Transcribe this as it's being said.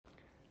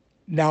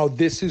Now,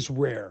 this is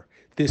rare.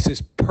 This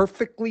is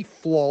perfectly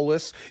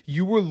flawless.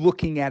 You were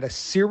looking at a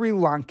Sri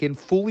Lankan,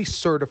 fully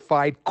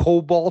certified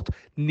cobalt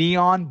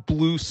neon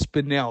blue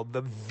spinel.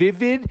 The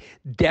vivid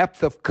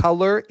depth of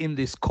color in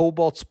this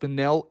cobalt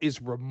spinel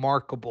is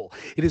remarkable.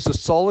 It is a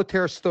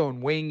solitaire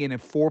stone weighing in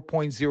at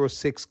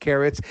 4.06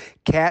 carats.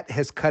 Kat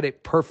has cut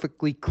it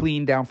perfectly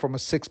clean down from a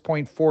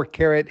 6.4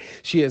 carat.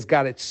 She has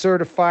got it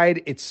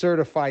certified. It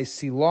certifies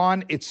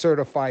Ceylon. It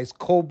certifies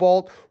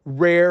cobalt,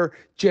 rare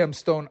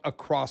gemstone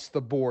across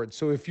the board.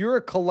 So if you're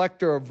a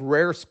collector of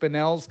rare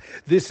spinels,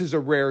 this is a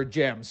rare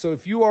gem. So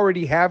if you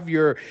already have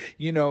your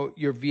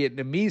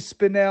Vietnamese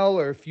spinel,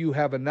 or if you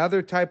have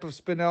another type of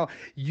spinel,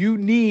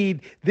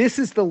 this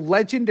is the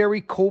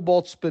legendary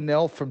cobalt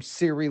spinel from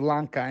Sri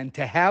Lanka. And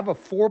to have a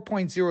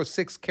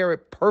 4.06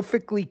 carat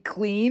perfectly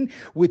clean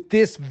with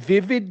this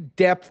vivid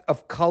depth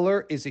of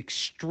color is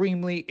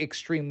extremely,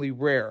 extremely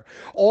rare.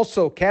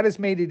 Also, Kat has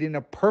made it in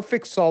a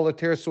perfect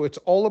solitaire, so it's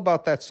all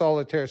about that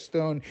solitaire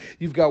stone.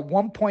 You've got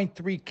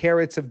 1.3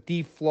 carats of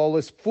deep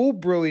flawless, full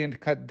brilliant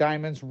cut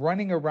diamonds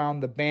running around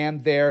the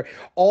band there,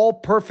 all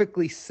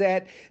perfectly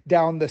set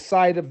down the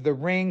side of the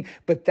ring.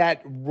 But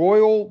that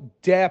royal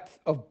depth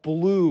of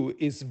blue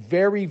is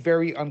very,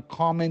 very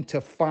uncommon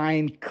to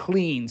find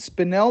clean.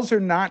 Spinels are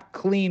not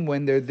clean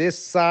when they're this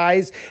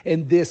size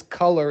and this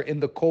color in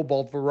the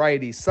cobalt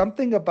variety.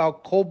 Something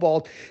about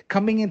cobalt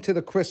coming into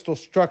the crystal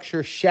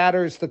structure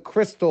shatters the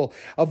crystal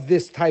of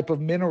this type of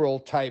mineral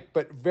type,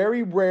 but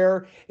very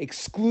rare,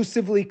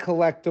 exclusively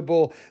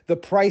collectible. The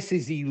price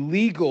is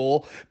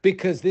illegal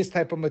because this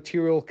type of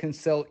material can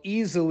sell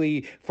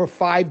easily for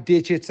 5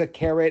 digits a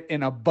carat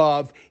and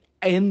above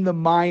in the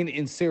mine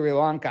in Sri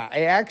Lanka.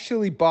 I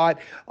actually bought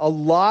a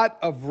lot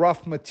of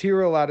rough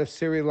material out of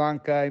Sri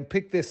Lanka and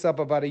picked this up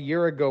about a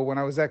year ago when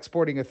I was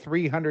exporting a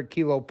 300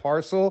 kilo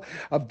parcel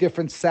of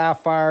different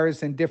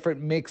sapphires and different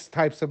mixed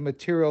types of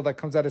material that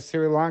comes out of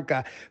Sri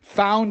Lanka.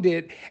 Found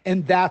it,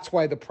 and that's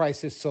why the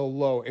price is so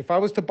low. If I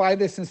was to buy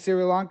this in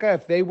Sri Lanka,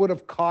 if they would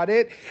have caught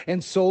it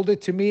and sold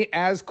it to me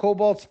as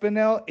cobalt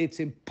spinel, it's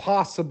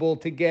impossible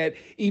to get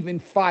even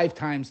 5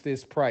 times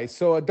this price.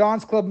 So a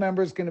Don's Club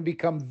member is going to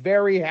become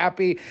very happy.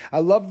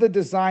 I love the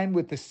design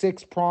with the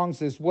 6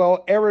 prongs as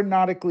well.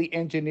 Aeronautically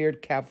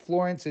engineered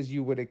Florence, as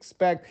you would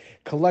expect.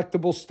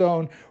 Collectible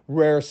stone,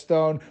 rare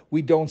stone.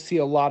 We don't see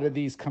a lot of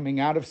these coming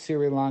out of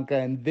Sri Lanka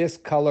in this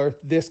color,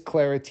 this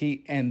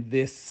clarity, and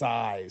this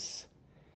size.